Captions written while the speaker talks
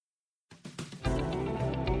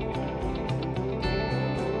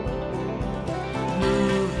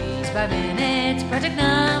by minutes, project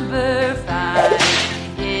number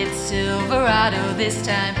 5. It's Silverado this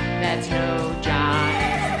time, that's no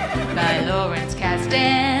jive. By Lawrence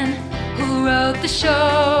Kasdan, who wrote the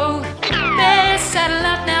show. Best saddle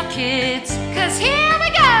up now, kids, 'cause here we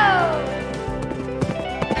go!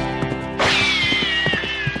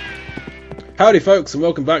 Howdy folks, and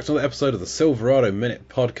welcome back to another episode of the Silverado Minute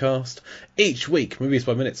Podcast. Each week, Movies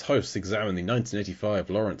by Minutes hosts examine the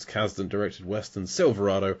 1985 Lawrence Kasdan directed western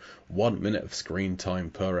Silverado, 1 minute of screen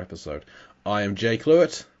time per episode. I am Jake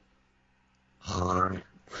Lewitt.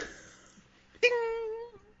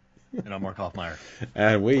 And I'm Mark Hoffmeyer.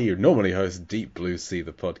 And we normally host Deep Blue Sea,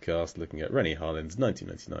 the podcast, looking at Rennie Harlin's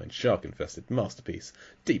 1999 shark-infested masterpiece,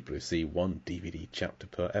 Deep Blue Sea, 1 DVD chapter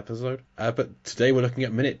per episode. But today we're looking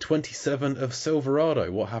at minute 27 of Silverado.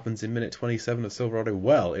 What happens in minute 27 of Silverado?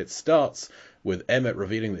 Well, it starts with Emmett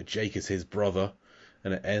revealing that Jake is his brother,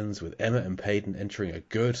 and it ends with Emmett and Peyton entering a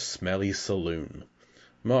good, smelly saloon.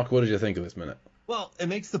 Mark, what did you think of this minute? Well, it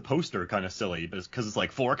makes the poster kind of silly, because it's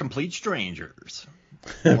like 4 complete strangers.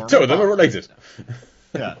 2 of them are related.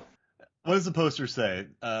 Yeah. What does the poster say?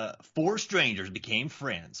 4 strangers became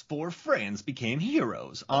friends. 4 friends became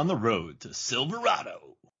heroes on the road to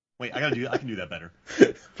Silverado. Wait, I can do that better.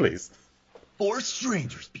 Please. 4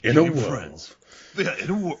 strangers became friends. Yeah, in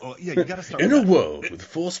a world. Yeah, you gotta start. In a world with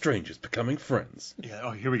 4 strangers becoming friends. Yeah.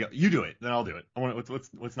 Oh, here we go. You do it, then I'll do it.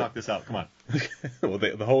 Let's knock this out. Come on. Well,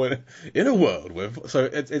 the whole in a world with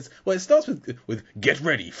it starts with get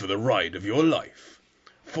ready for the ride of your life.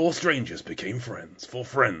 4 strangers became friends. 4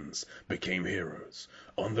 friends became heroes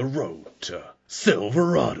on the road to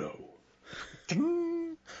Silverado.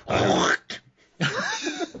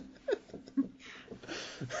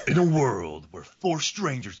 In a world where 4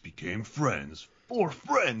 strangers became friends, 4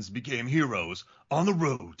 friends became heroes on the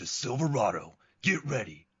road to Silverado. Get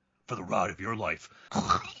ready for the ride of your life.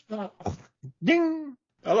 Ding!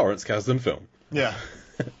 A Lawrence Kasdan film. Yeah.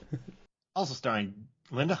 Also starring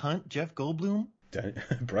Linda Hunt, Jeff Goldblum,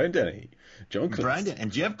 Brian Denny, John Cleese,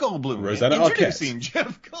 and Jeff Goldblum. Rosanna Introducing Arquette.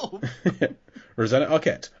 Jeff Goldblum. Rosanna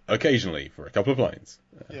Arquette, occasionally for a couple of lines.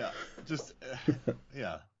 Yeah,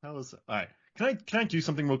 yeah. That was all right. Can I do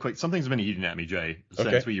something real quick? Something's been eating at me, Jay,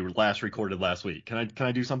 since we last recorded last week. Can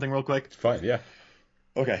I do something real quick? Fine, yeah.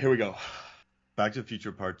 Okay, here we go. Back to the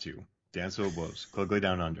Future Part 2. Dance of Woes, Quigley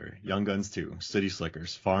Down Under, Young Guns 2, City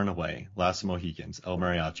Slickers, Far and Away, Last of the Mohicans, El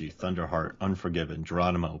Mariachi, Thunderheart, Unforgiven,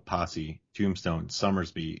 Geronimo, Posse, Tombstone,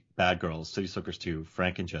 Summersby, Bad Girls, City Slickers 2,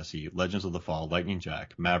 Frank and Jesse, Legends of the Fall, Lightning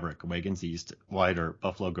Jack, Maverick, Wagons East, Wider,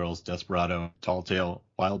 Buffalo Girls, Desperado, Tall Tale,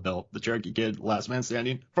 Wild Bill, The Cherokee Kid, Last Man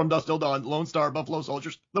Standing, From Dusk Till Dawn, Lone Star, Buffalo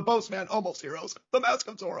Soldiers, The Postman, Almost Heroes, The Mask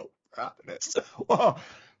of Zorro, Happiness. Whoa.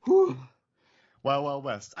 Whew. Wild Wild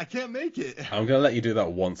West. I can't make it. I'm going to let you do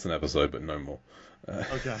that once an episode, but no more.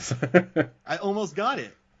 Okay. I almost got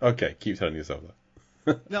it. Okay, keep telling yourself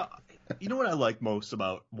that. Now, you know what I like most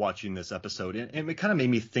about watching this episode? And it kind of made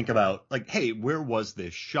me think about, like, hey, where was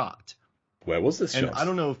this shot? Where was this shot? And I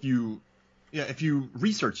don't know if you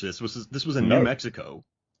research this. This was in New Mexico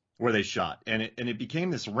where they shot. And it became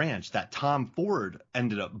this ranch that Tom Ford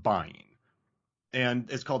ended up buying. And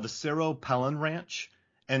it's called the Cerro Pelon Ranch.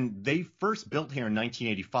 And they first built here in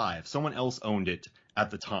 1985. Someone else owned it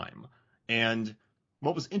at the time. And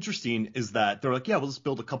what was interesting is that they're like, yeah, we'll just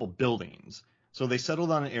build a couple buildings. So they settled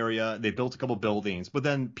on an area. They built a couple buildings. But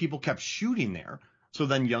then people kept shooting there. So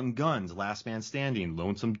then Young Guns, Last Man Standing,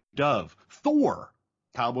 Lonesome Dove, Thor,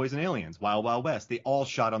 Cowboys and Aliens, Wild Wild West, they all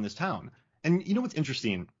shot on this town. And you know what's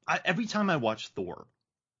interesting? Every time I watch Thor,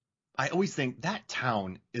 I always think that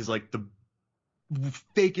town is like the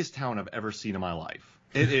fakest town I've ever seen in my life.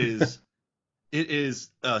 It is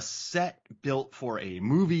a set built for a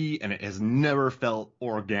movie, and it has never felt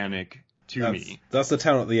organic to me. That's the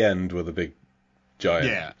town at the end where the big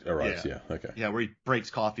giant arrives. Yeah, okay. Yeah, where he breaks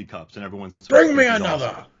coffee cups and everyone's bring me another.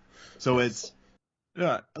 Awesome. So it's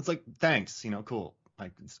like, thanks, cool.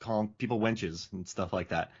 Like, it's calling people wenches and stuff like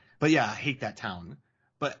that. But yeah, I hate that town.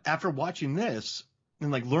 But after watching this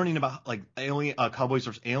and like learning about like Cowboys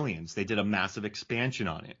vs. Aliens, they did a massive expansion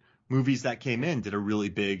on it. Movies that came in did a really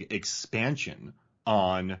big expansion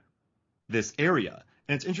on this area.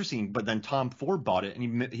 And it's interesting, but then Tom Ford bought it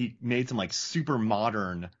and he made some like super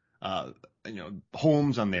modern,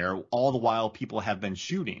 homes on there, all the while people have been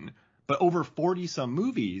shooting. But over 40 some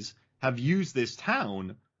movies have used this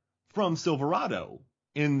town from Silverado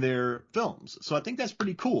in their films. So I think that's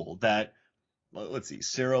pretty cool that, let's see,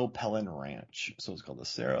 Cerro Pelon Ranch. So it's called the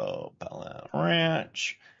Cerro Pelon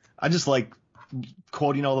Ranch. I just like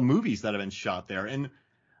quoting all the movies that have been shot there. And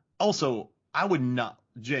also, I would not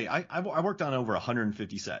Jay, I worked on over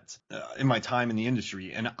 150 sets in my time in the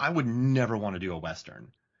industry, and I would never want to do a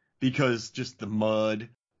Western because just the mud,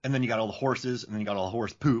 and then you got all the horses, and then you got all the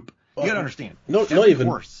horse poop. You got to understand. Not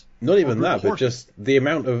even that, but just the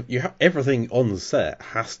amount of everything on set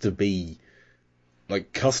has to be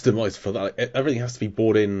like customized for that. Like, everything has to be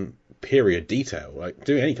brought in period detail. Like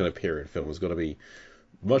doing any kind of period film has got to be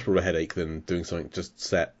much more of a headache than doing something just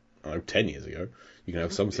set 10 years ago. You can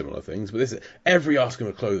have some similar things, but this is every article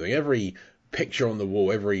of clothing, every picture on the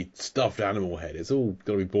wall, every stuffed animal head. It's all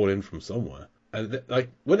got to be brought in from somewhere. And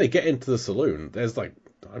like when they get into the saloon, there's like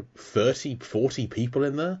 30, 40 people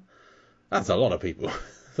in there. That's a lot of people.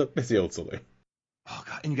 It's the old saloon. Oh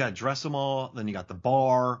god! And you got to dress them all. Then you got the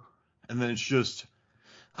bar, and then it's just,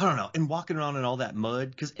 I don't know. And walking around in all that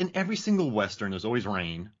mud, because in every single Western there's always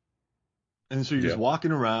rain. And so you're just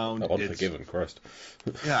walking around. Unforgiven, Christ.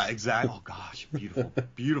 Yeah, exactly. Oh, gosh. Beautiful,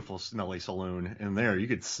 beautiful smelly saloon in there. You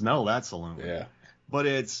could smell that saloon. Yeah. But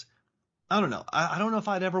it's, I don't know. I don't know if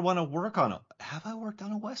I'd ever want to work on have I worked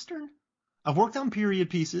on a Western? I've worked on period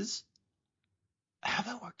pieces. Have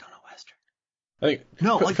I worked on a Western? I think,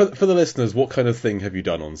 no, for the listeners, what kind of thing have you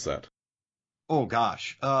done on set? Oh,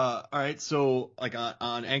 gosh. All right. So, like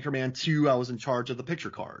on Anchorman 2, I was in charge of the picture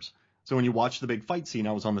cars. So when you watch the big fight scene,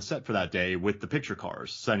 I was on the set for that day with the picture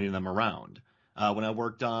cars, sending them around. When I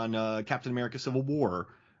worked on Captain America Civil War,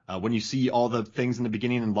 when you see all the things in the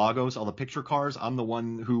beginning in Lagos, all the picture cars, I'm the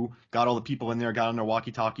one who got all the people in there, got on their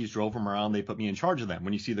walkie-talkies, drove them around. They put me in charge of them.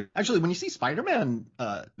 When you see Spider-Man,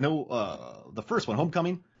 the first one,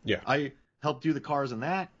 Homecoming, yeah, I helped do the cars in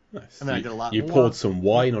that. Nice. And then I did a lot more. You poured some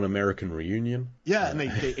wine on American Reunion. Yeah, and they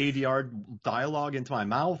ADR'd dialogue into my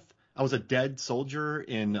mouth. I was a dead soldier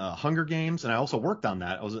in Hunger Games, and I also worked on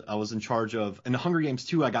that. I was in charge of, in the Hunger Games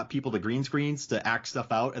 2, I got people to green screens to act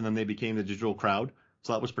stuff out, and then they became the digital crowd.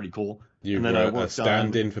 So that was pretty cool. You were a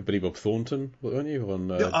stand-in for Billy Bob Thornton, weren't you, on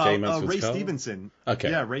J. Mansfield's Ray car? Stevenson. Okay.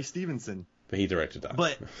 Yeah, Ray Stevenson. But he directed that.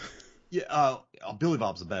 But yeah, Billy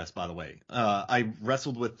Bob's the best, by the way. I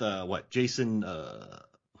wrestled with Jason.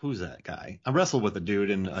 Who's that guy? I wrestled with a dude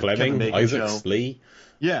in a Fleming, Kevin Bacon Isaac show. Lee.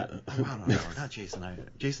 Yeah. No, not Jason.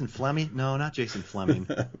 Jason Fleming? No, not Jason Fleming.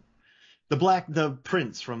 The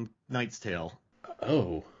prince from Knight's Tale.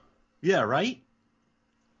 Oh. Yeah, right?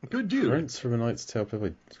 Good dude. Prince from A Knight's Tale, played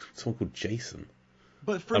by someone called Jason.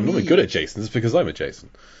 But I'm not good at Jasons because I'm a Jason.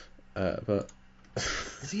 But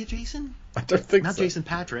is he a Jason? I don't think not so. Jason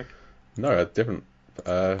Patrick. No, a different.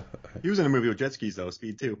 He was in a movie with jet skis though,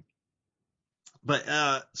 Speed 2. But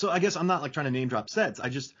so I guess I'm not like trying to name drop sets. I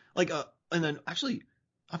just like and then actually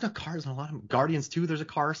I've got cars on a lot of them. Guardians 2. There's a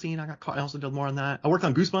car scene. I also did more on that. I worked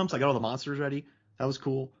on Goosebumps. I got all the monsters ready. That was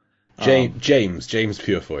cool. James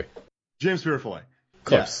Purefoy. James Purefoy.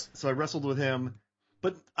 Close. Yeah, so I wrestled with him,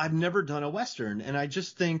 but I've never done a Western, and I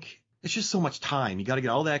just think it's just so much time. You got to get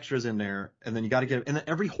all the extras in there, and then you got to get, and then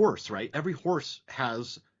every horse, right? Every horse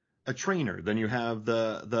has a trainer. Then you have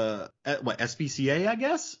the SPCA, I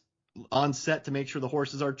guess, on set to make sure the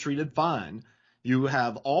horses are treated fine. You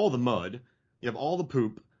have all the mud, you have all the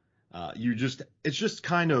poop. It's just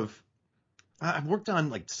kind of. I've worked on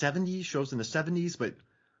like 70s shows in the 70s, but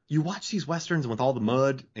you watch these Westerns with all the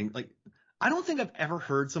mud and like. I don't think I've ever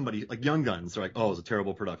heard somebody like Young Guns. They're like, oh, it was a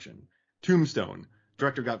terrible production. Tombstone,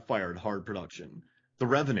 director got fired, hard production. The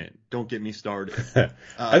Revenant, don't get me started.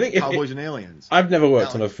 I think Cowboys and Aliens. I've never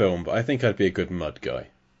worked on a film, but I think I'd be a good mud guy.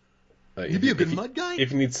 You'd be a good mud guy?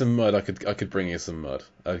 If you need some mud, I could bring you some mud.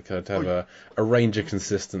 I could have a range of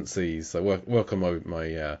consistencies. I work on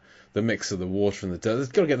my the mix of the water and the dirt.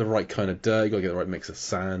 You've got to get the right kind of dirt. You've got to get the right mix of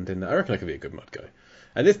sand in there. I reckon I could be a good mud guy.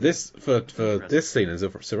 And this for this scene is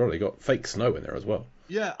Cirelli got fake snow in there as well.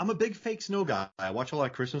 Yeah, I'm a big fake snow guy. I watch a lot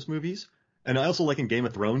of Christmas movies, and I also like in Game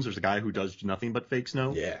of Thrones. There's a guy who does nothing but fake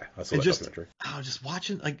snow. Yeah, I saw that documentary. Just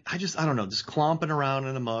watching, like I don't know, just clomping around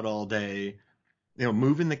in the mud all day. You know,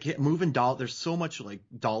 moving doll. There's so much like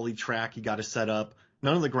dolly track you got to set up.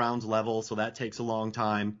 None of the ground's level, so that takes a long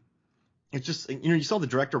time. It's just, you saw the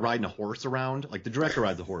director riding a horse around. Like the director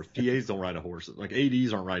rides a horse. PAs don't ride a horse. Like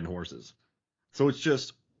ADs aren't riding horses. So it's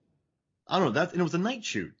just, I don't know, and it was a night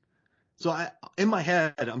shoot. So in my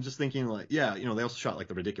head, I'm just thinking like, yeah, they also shot like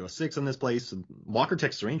the Ridiculous Six in this place, and Walker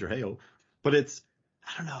Texas Ranger, hey-o. But it's,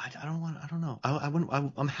 I don't know. I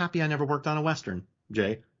wouldn't, I'm happy I never worked on a Western,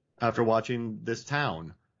 Jay, after watching this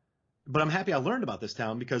town. But I'm happy I learned about this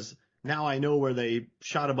town because now I know where they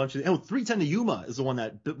shot a bunch of, 310 to Yuma is the one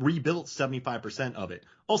that rebuilt 75% of it.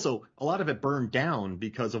 Also, a lot of it burned down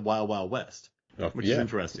because of Wild Wild West, which is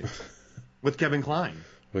interesting. With Kevin Kline,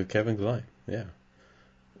 yeah.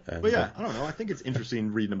 And, I don't know. I think it's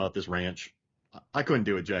interesting reading about this ranch. I couldn't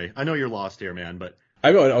do it, Jay. I know you're lost here, man, but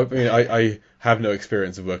I have no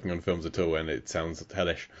experience of working on films at all, and it sounds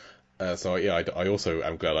hellish. So yeah, I also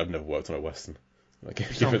am glad I've never worked on a western. Like,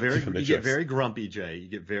 You get very grumpy, Jay. You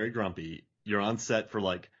get very grumpy. You're on set for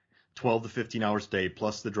like 12 to 15 hours a day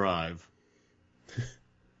plus the drive.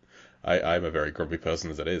 I'm a very grumpy person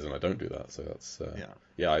as it is, and I don't do that. So that's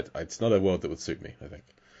it's not a world that would suit me, I think.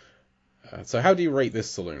 So how do you rate this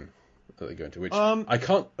saloon that they go into? Which I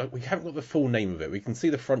can't. We haven't got the full name of it. We can see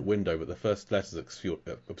the front window, but the first letter's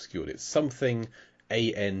obscured. It's something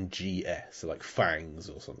ANGS, so like fangs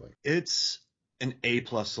or something. It's an A+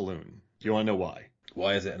 saloon. Do you want to know why?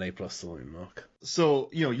 Why is it an A+ saloon, Mark? So,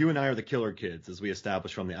 you and I are the killer kids, as we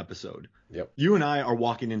established from the episode. Yep. You and I are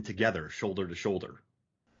walking in together, shoulder to shoulder.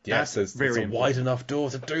 Yes, it's a wide enough door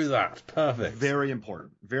to do that. Perfect. Very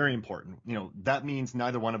important. Very important. That means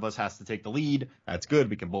neither one of us has to take the lead. That's good.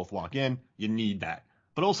 We can both walk in. You need that.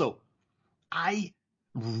 But also, I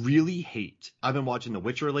really hate, I've been watching The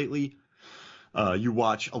Witcher lately. You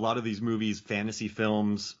watch a lot of these movies, fantasy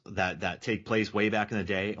films that take place way back in the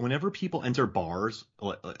day. And whenever people enter bars,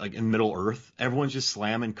 like in Middle Earth, everyone's just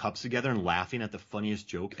slamming cups together and laughing at the funniest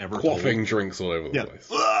joke ever told. Quaffing drinks all over the place.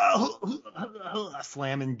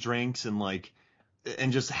 Slamming drinks and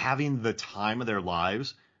just having the time of their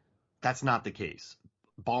lives. That's not the case.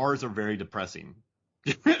 Bars are very depressing.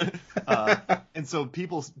 And so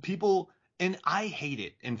people, and I hate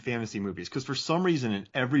it in fantasy movies because for some reason in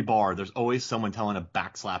every bar there's always someone telling a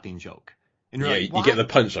backslapping joke. And you're you get the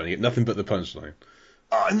punchline. You get nothing but the punchline.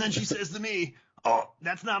 And then she says to me, "Oh,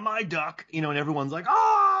 that's not my duck," and everyone's like,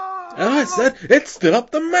 "Oh!" And I said, "It's still up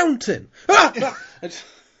the mountain."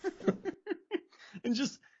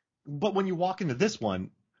 But when you walk into this one,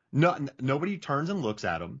 nobody turns and looks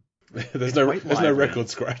at them. There's no record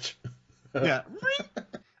scratch. Yeah.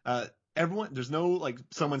 There's no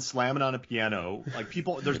someone slamming on a piano.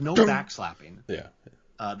 There's no backslapping. Yeah.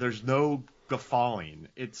 There's no guffawing.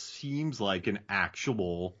 It seems like an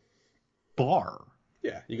actual bar.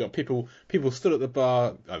 Yeah, you got people stood at the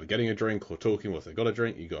bar, either getting a drink or talking whilst they got a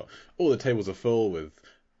drink. You got all the tables are full with.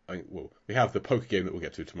 We have the poker game that we'll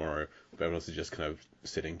get to tomorrow, but everyone else is just kind of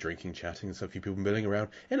sitting, drinking, chatting, and so a few people milling around.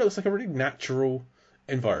 It looks like a really natural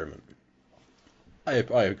environment. I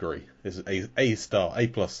agree. It's A star,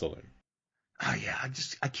 A+ saloon. Oh yeah,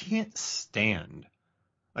 I can't stand.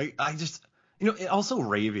 It also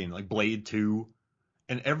raving like Blade 2,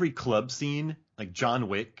 and every club scene like John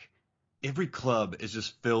Wick, every club is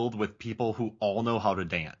just filled with people who all know how to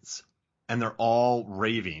dance. And they're all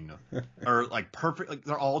raving or perfect,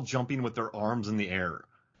 they're all jumping with their arms in the air.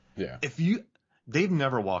 Yeah. They've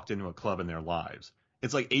never walked into a club in their lives.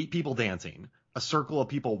 It's like 8 people dancing, a circle of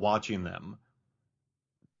people watching them,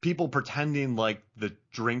 people pretending like the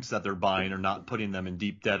drinks that they're buying are not putting them in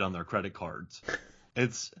deep debt on their credit cards.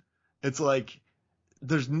 It's like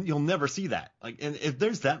you'll never see that. And if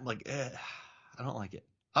there's that, I don't like it.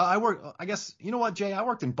 I guess, you know what, Jay? I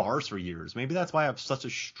worked in bars for years. Maybe that's why I have such a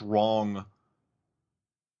strong.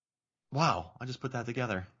 Wow, I just put that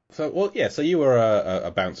together. So you were a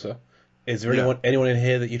bouncer. Is there anyone in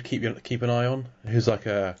here that you'd keep an eye on? Who's like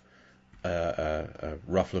a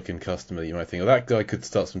rough-looking customer that you might think, that guy could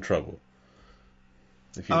start some trouble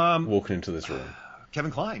if you're walking into this room?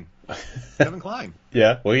 Kevin Kline. Kevin Kline.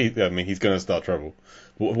 Yeah, well, he's going to start trouble.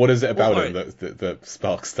 What is it about him that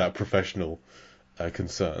sparks that professional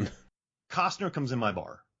concern? Costner comes in my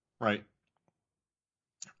bar, right?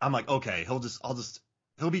 I'm like, okay,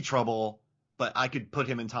 he'll be trouble, but I could put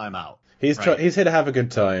him in timeout. He's here to have a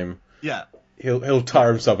good time. Yeah. He'll tire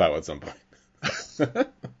himself out at some point.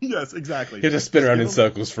 Yes, exactly. He'll just spin around in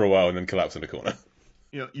circles for a while and then collapse in a corner.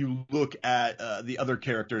 You look at the other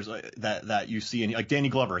characters that you see, and like Danny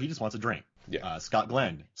Glover, he just wants a drink. Yeah. Scott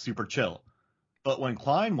Glenn, super chill. But when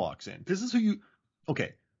Kline walks in, this is who you.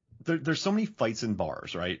 Okay, there's so many fights in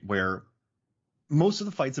bars, right? Where most of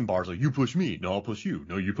the fights in bars are you push me, no I'll push you,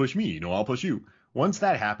 no you push me, no I'll push you. Once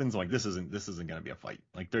that happens, this isn't gonna be a fight.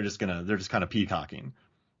 They're just kind of peacocking.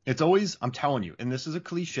 It's always, I'm telling you, and this is a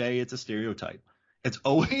cliche, it's a stereotype. It's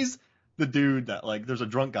always the dude that there's a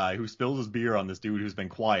drunk guy who spills his beer on this dude who's been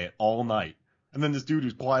quiet all night. And then this dude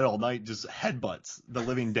who's quiet all night just headbutts the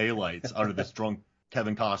living daylights out of this drunk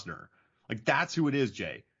Kevin Costner. That's who it is,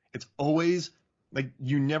 Jay. It's always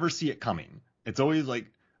you never see it coming. It's always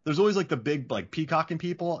there's always the big peacocking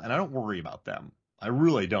people, and I don't worry about them. I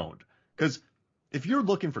really don't. Because if you're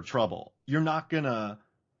looking for trouble, you're not gonna,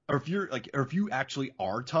 or if you actually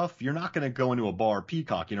are tough, you're not gonna go into a bar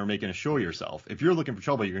peacocking or making a show of yourself. If you're looking for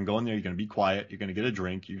trouble, you're gonna go in there, you're gonna be quiet, you're gonna get a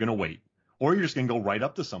drink, you're gonna wait. Or you're just gonna go right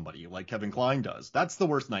up to somebody like Kevin Kline does. That's the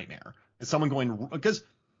worst nightmare. Is someone going, because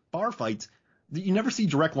bar fights, you never see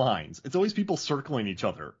direct lines. It's always people circling each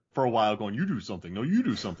other for a while going, you do something. No, you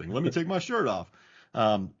do something. Let me take my shirt off.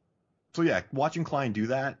 So yeah, watching Klein do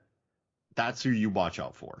that, that's who you watch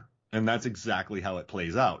out for. And that's exactly how it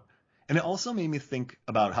plays out. And it also made me think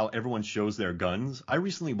about how everyone shows their guns. I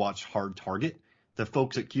recently watched Hard Target. The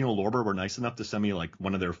folks at Kino Lorber were nice enough to send me like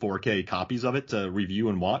one of their 4K copies of it to review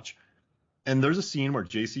and watch. And there's a scene where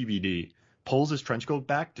JCVD pulls his trench coat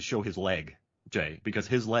back to show his leg, Jay, because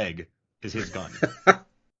his leg is his gun.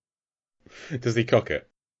 Does he cock it?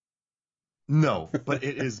 No, but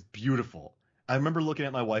it is beautiful. I remember looking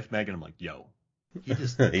at my wife, Megan, I'm like, yo, he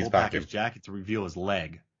just pulled back his jacket to reveal his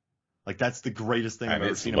leg. Like, that's the greatest thing I've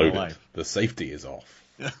ever seen in my life. The safety is off.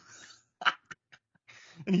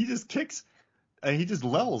 And he just kicks, and he just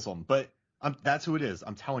levels them. But that's who it is.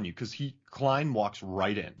 I'm telling you, because Klein walks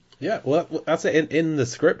right in. Yeah, well, that's it. In the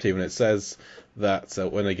script, even, it says that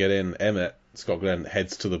when they get in, Emmett, Scott Glenn,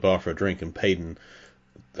 heads to the bar for a drink, and Payton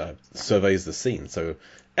surveys the scene. So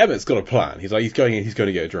Emmett's got a plan. He's going in, he's going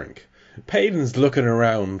to get a drink. Payton's looking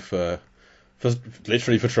around for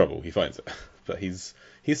literally for trouble. He finds it. But he's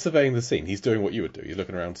surveying the scene. He's doing what you would do. He's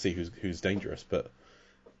looking around to see who's dangerous, but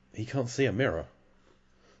he can't see a mirror.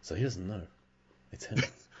 So he doesn't know. It's him.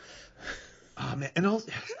 Oh, man. And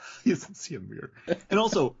also, he doesn't see a mirror. And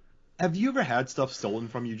also, have you ever had stuff stolen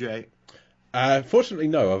from you, Jay? Fortunately,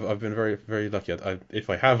 no. I've been very, very lucky. If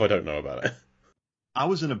I have, I don't know about it. I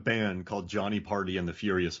was in a band called Johnny Party and the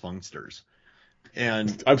Furious Funksters.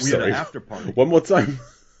 And we had an after party. One more time.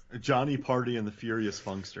 Johnny Party and the Furious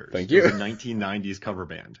Funksters. Thank you. It was a 1990s cover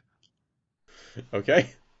band. Okay.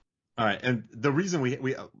 All right, and the reason we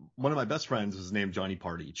one of my best friends was named Johnny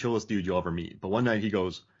Party, chillest dude you'll ever meet. But one night he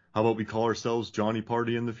goes, "How about we call ourselves Johnny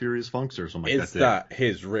Party and the Furious Funksters?" I'm like, "Is that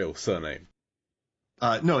his real surname?"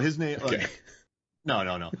 No, his name. Okay. No.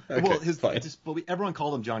 Okay, well, everyone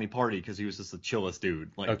called him Johnny Party because he was just the chillest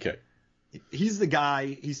dude. Like, okay. He's the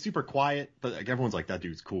guy. He's super quiet, but like, everyone's like, that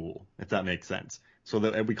dude's cool, if that makes sense. So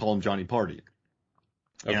we call him Johnny Party.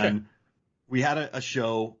 Okay. And we had a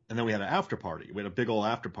show, and then we had an after party. We had a big old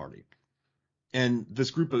after party. And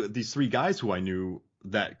this group of these three guys who I knew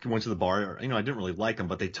that went to the bar, I didn't really like them,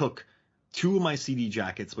 but they took 2 of my CD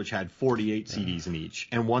jackets, which had 48 CDs in each,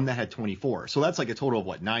 and one that had 24. So that's like a total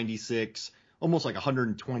of 96, almost like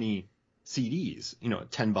 120 CDs,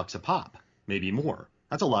 $10 a pop, maybe more.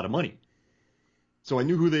 That's a lot of money. So I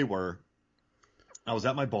knew who they were. I was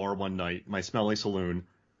at my bar one night, my Smelly Saloon,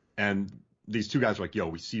 and these 2 guys were like, yo,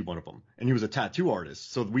 we see one of them. And he was a tattoo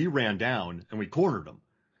artist. So we ran down and we cornered him.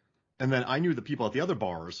 And then I knew the people at the other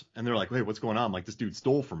bars, and they're like, hey, what's going on? I'm like, this dude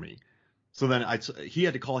stole from me. So then he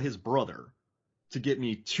had to call his brother to get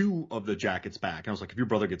me 2 of the jackets back. And I was like, if your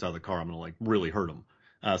brother gets out of the car, I'm going to like really hurt him.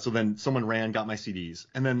 So then someone ran, got my CDs.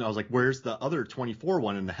 And then I was like, where's the other 24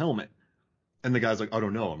 one in the helmet? And the guy's like, I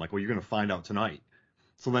don't know. I'm like, well, you're going to find out tonight.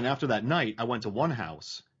 So then after that night, I went to one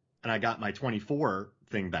house and I got my 24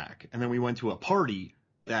 thing back. And then we went to a party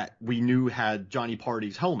that we knew had Johnny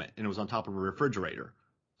Party's helmet, and it was on top of a refrigerator.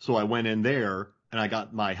 So I went in there and I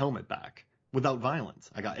got my helmet back without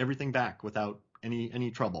violence. I got everything back without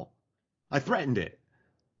any trouble. I threatened it,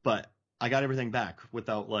 but I got everything back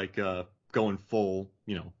without like going full,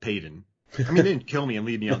 Payton. I mean, they didn't kill me and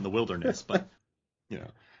leave me out in the wilderness, but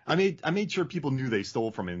I made sure people knew they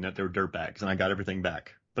stole from me and that they were dirtbags, and I got everything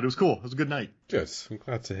back. But it was cool. It was a good night. Good. I'm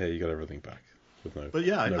glad to hear you got everything back with no. But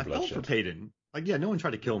yeah, no I felt for Payton. Like, yeah, no one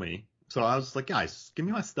tried to kill me, so I was like, guys, give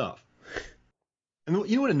me my stuff. And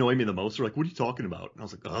you know what annoyed me the most? They're like, what are you talking about? And I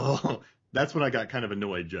was like, oh, that's when I got kind of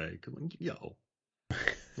annoyed, Jay. Cause like, yo,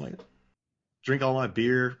 like, drink all my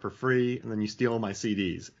beer for free, and then you steal all my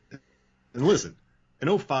CDs. And listen, in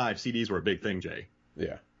 2005, CDs were a big thing, Jay.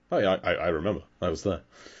 Yeah. Oh, yeah, I remember. I was there.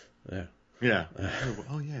 Yeah. Yeah.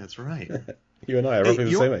 Oh, yeah, that's right. You and I are roughly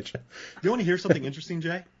the same age. You want to hear something interesting,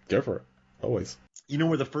 Jay? Go for it. Always. You know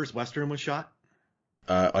where the first Western was shot?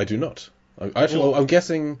 I do not. I'm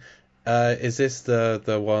guessing... is this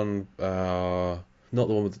the one? Not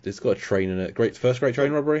the one with. It's got a train in it. First Great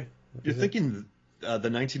Train Robbery. You're thinking the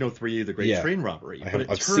 1903, the Great Train Robbery, but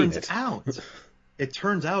it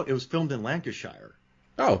turns out it was filmed in Lancashire.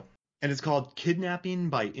 Oh. And it's called Kidnapping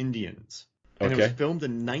by Indians, and it was filmed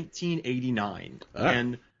in 1989.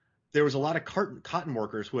 And there was a lot of cotton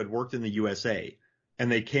workers who had worked in the USA,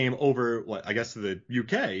 and they came over, I guess, to the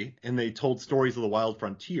UK, and they told stories of the wild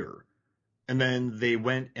frontier. And then they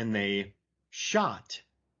went and they shot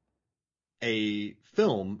a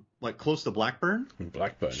film like close to Blackburn.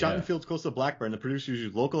 Shot in fields close to Blackburn. The producers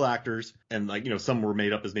used local actors, and some were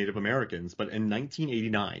made up as Native Americans. But in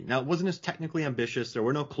 1989, now it wasn't as technically ambitious. There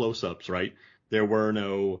were no close-ups, right? There were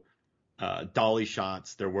no dolly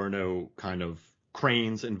shots. There were no kind of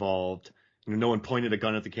cranes involved. No one pointed a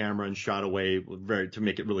gun at the camera and shot away to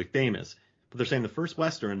make it really famous. But they're saying the first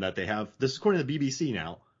Western that they have, this is according to the BBC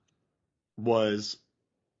now, was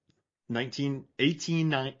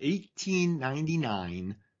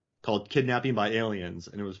 1899, called Kidnapping by Aliens,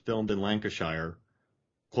 and it was filmed in Lancashire,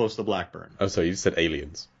 close to Blackburn. Oh, sorry, you said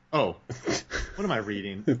Aliens. Oh, what am I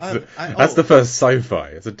reading? That's the first sci-fi.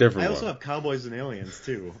 It's a different one. I also have Cowboys and Aliens,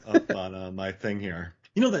 too, up on my thing here.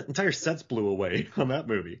 You know, that entire sets blew away on that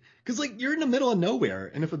movie. Because, like, you're in the middle of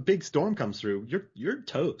nowhere, and if a big storm comes through, you're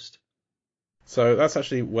toast. So that's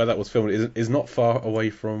actually where that was filmed. Is not far away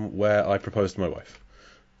from where I proposed to my wife.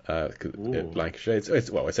 Lancashire.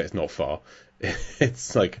 Well, I say it's not far.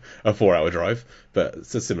 It's like a 4-hour drive, but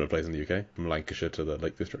it's a similar place in the UK, from Lancashire to the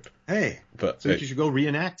Lake District. Hey, but so you should go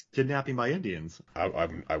reenact Kidnapping by Indians.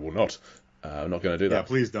 I will not. I'm not going to do that. Yeah,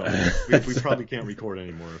 please don't. We probably can't record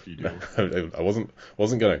anymore if you do. I wasn't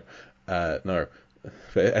going. No.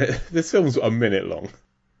 But, this film's a minute long.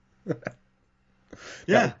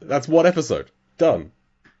 Yeah. That's one episode. Done.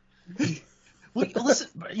 Well, listen,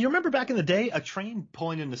 you remember back in the day, a train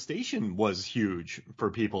pulling in the station was huge for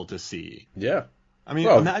people to see. Yeah. I mean,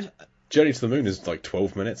 imagine... Journey to the Moon is like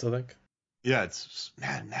 12 minutes, I think. Yeah,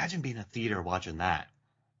 imagine being in a theater watching that.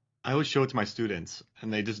 I always show it to my students,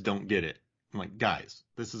 and they just don't get it. I'm like, guys,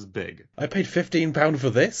 this is big. I paid £15 for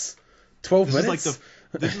this? 12 minutes?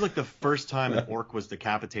 This is like the first time an orc was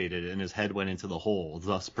decapitated and his head went into the hole,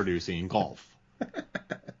 thus producing golf.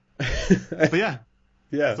 But yeah.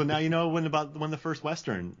 Yeah. So now you know when the first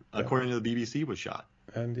Western, according to the BBC, was shot.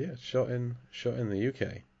 And yeah, shot in the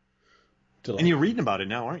UK. And you're reading about it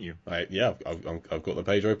now, aren't you? I've got the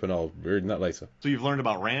page open. I'll be reading that later. So you've learned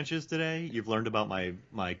about ranches today. You've learned about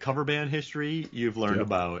my cover band history. You've learned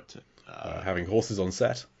about having horses on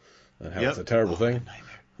set and how it's a terrible thing.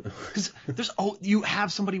 You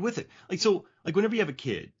have somebody with it. Like whenever you have a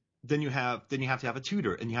kid, then you have to have a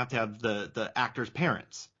tutor, and you have to have the actor's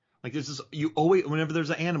parents. Like you always, whenever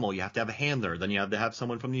there's an animal, you have to have a handler. Then you have to have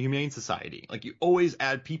someone from the Humane Society. Like you always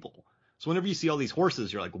add people. So whenever you see all these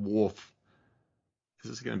horses, you're like, woof,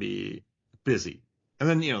 this is going to be busy. And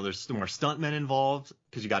then, there's more stuntmen involved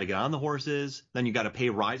because you got to get on the horses. Then you got to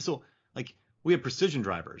pay rides. So like we have precision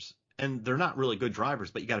drivers, and they're not really good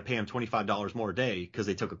drivers, but you got to pay them $25 more a day because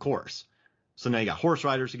they took a course. So now you got horse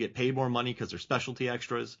riders who get paid more money because they're specialty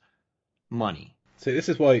extras. Money. See, this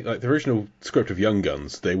is why, like, the original script of Young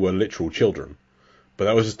Guns, they were literal children. But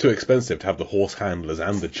that was just too expensive to have the horse handlers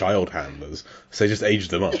and the child handlers, so they just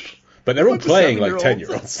aged them up. But they're all playing like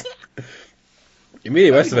 10-year-olds.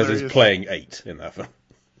 Emilio Estevez is playing 8 in that film.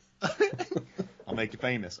 I'll make you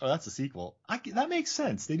famous. Oh, that's a sequel. That makes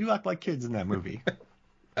sense. They do act like kids in that movie. So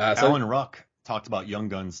Alan Ruck talked about Young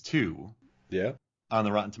Guns 2. Yeah. On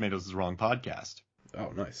the Rotten Tomatoes is Wrong podcast.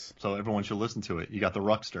 Oh, nice. So everyone should listen to it. You got the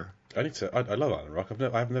Ruckster. I love Alan Ruck.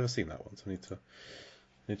 I've never seen that one, so I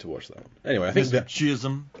need to watch that one. Anyway, I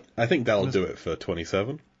think that'll do it for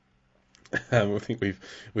 27. I think we've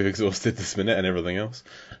exhausted this minute and everything else.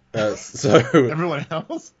 So everyone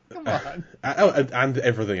else, come on, and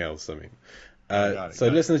everything else. I mean,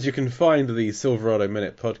 listeners, you can find the Silverado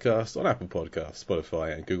Minute podcast on Apple Podcasts,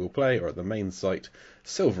 Spotify, and Google Play, or at the main site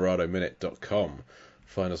silveradominute.com.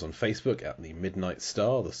 Find us on Facebook at the Midnight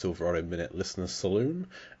Star, the Silverado Minute Listener Saloon,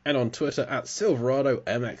 and on Twitter at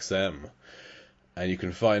SilveradoMXM. And you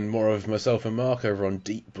can find more of myself and Mark over on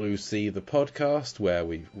Deep Blue Sea, the podcast, where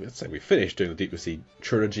we finished doing the Deep Blue Sea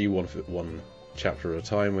trilogy, one chapter at a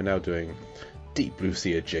time. We're now doing Deep Blue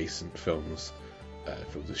Sea adjacent films,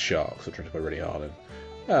 films with sharks, or directed by Rennie Harlin,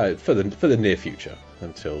 for the near future,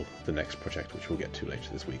 until the next project, which we'll get to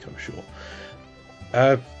later this week, I'm sure.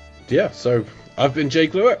 So I've been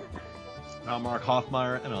Jake Lewitt. I'm Mark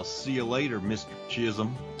Hoffmeyer, and I'll see you later, Mr.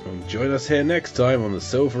 Chisholm. And join us here next time on the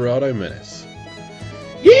Silverado Minute.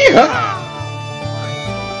 Yeehaw!